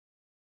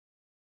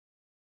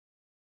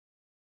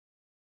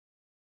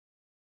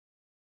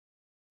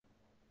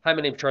Hi,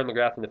 my name is Charlie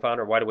McGrath. I'm the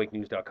founder of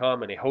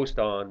WideAwakeNews.com and a host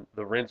on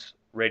the Rinse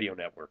Radio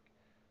Network.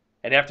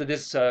 And after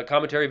this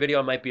commentary video,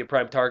 I might be a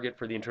prime target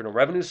for the Internal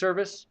Revenue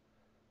Service,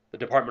 the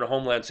Department of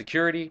Homeland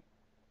Security,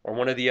 or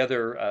one of the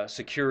other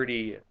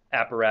security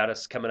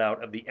apparatus coming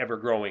out of the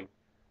ever-growing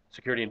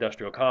security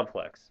industrial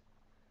complex.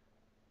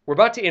 We're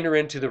about to enter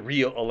into the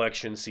real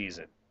election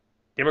season.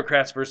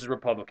 Democrats versus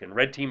Republican,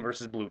 red team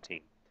versus blue team.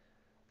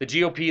 The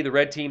GOP, the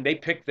red team, they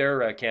picked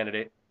their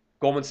candidate,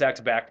 Goldman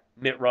Sachs-backed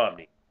Mitt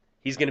Romney.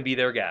 He's going to be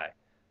their guy.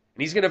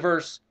 And he's going to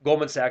verse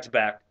Goldman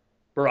Sachs-backed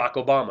Barack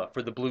Obama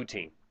for the blue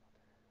team.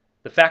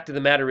 The fact of the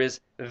matter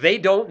is, they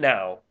don't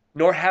now,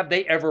 nor have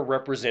they ever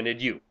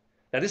represented you.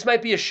 Now, this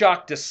might be a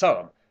shock to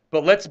some,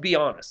 but let's be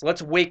honest.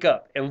 Let's wake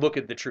up and look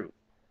at the truth.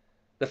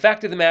 The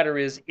fact of the matter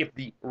is, if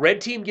the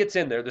red team gets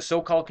in there, the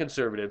so-called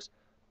conservatives,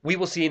 we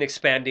will see an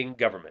expanding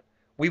government.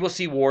 We will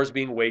see wars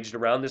being waged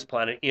around this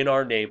planet in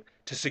our name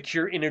to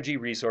secure energy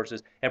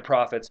resources and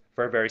profits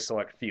for a very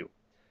select few.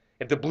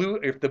 If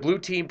the blue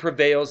team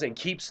prevails and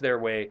keeps their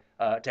way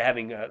to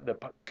having the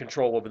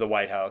control over the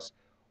White House,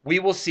 we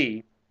will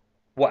see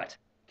what?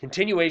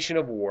 Continuation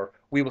of war.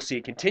 We will see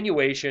a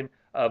continuation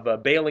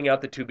of bailing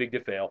out the too big to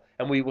fail,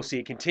 and we will see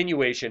a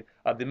continuation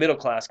of the middle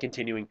class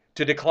continuing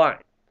to decline.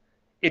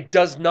 It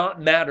does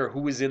not matter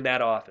who is in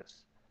that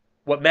office.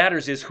 What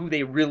matters is who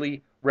they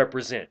really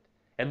represent.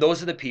 And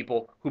those are the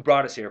people who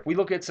brought us here. If we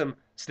look at some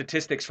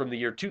statistics from the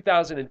year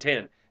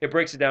 2010, it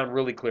breaks it down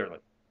really clearly.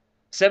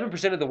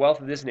 7% of the wealth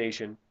of this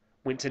nation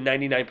went to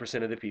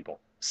 99% of the people.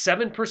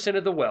 7%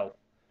 of the wealth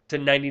to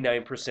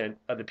 99%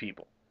 of the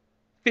people.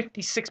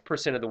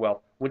 56% of the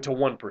wealth went to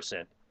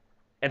 1%.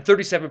 And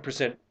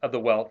 37% of the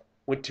wealth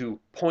went to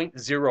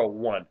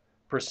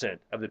 0.01%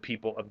 of the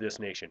people of this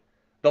nation.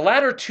 The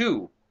latter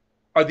two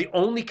are the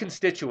only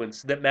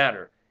constituents that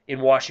matter in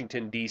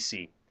Washington,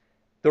 D.C.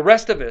 The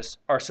rest of us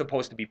are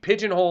supposed to be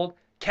pigeonholed,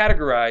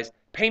 categorized,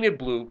 painted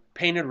blue,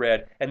 painted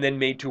red, and then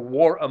made to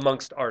war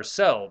amongst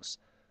ourselves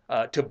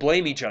to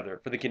blame each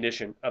other for the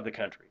condition of the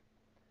country.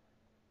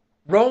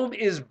 Rome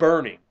is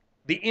burning.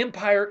 The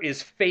empire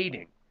is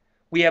fading.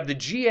 We have the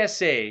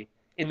GSA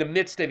in the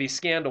midst of a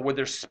scandal where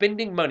they're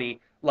spending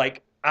money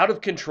like out of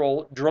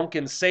control,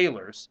 drunken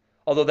sailors,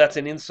 although that's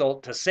an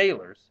insult to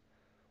sailors.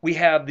 We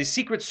have the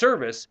Secret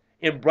Service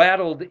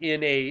embroiled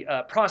in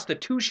a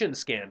prostitution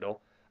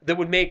scandal that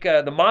would make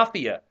the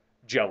mafia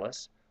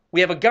jealous. We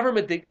have a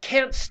government that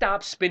can't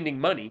stop spending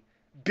money.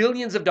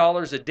 Billions of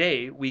dollars a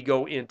day we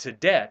go into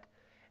debt.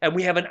 And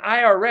we have an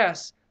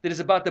IRS that is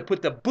about to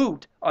put the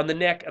boot on the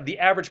neck of the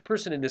average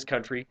person in this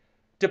country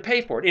to pay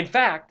for it. In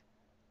fact,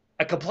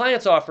 a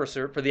compliance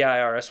officer for the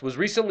IRS was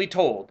recently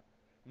told,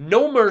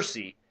 no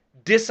mercy,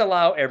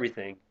 disallow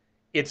everything.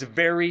 It's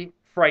very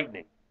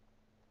frightening.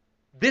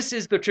 This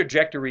is the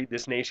trajectory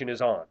this nation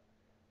is on.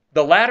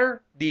 The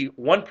latter, the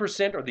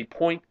 1% or the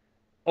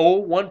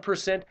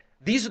 0.01%,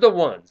 these are the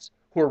ones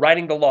who are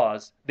writing the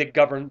laws that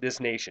govern this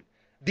nation.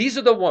 These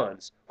are the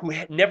ones who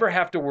never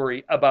have to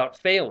worry about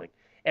failing.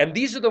 And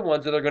these are the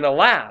ones that are going to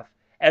laugh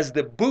as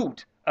the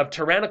boot of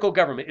tyrannical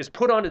government is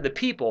put onto the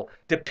people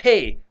to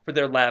pay for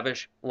their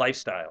lavish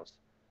lifestyles.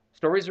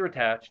 Stories are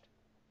attached.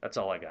 That's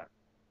all I got.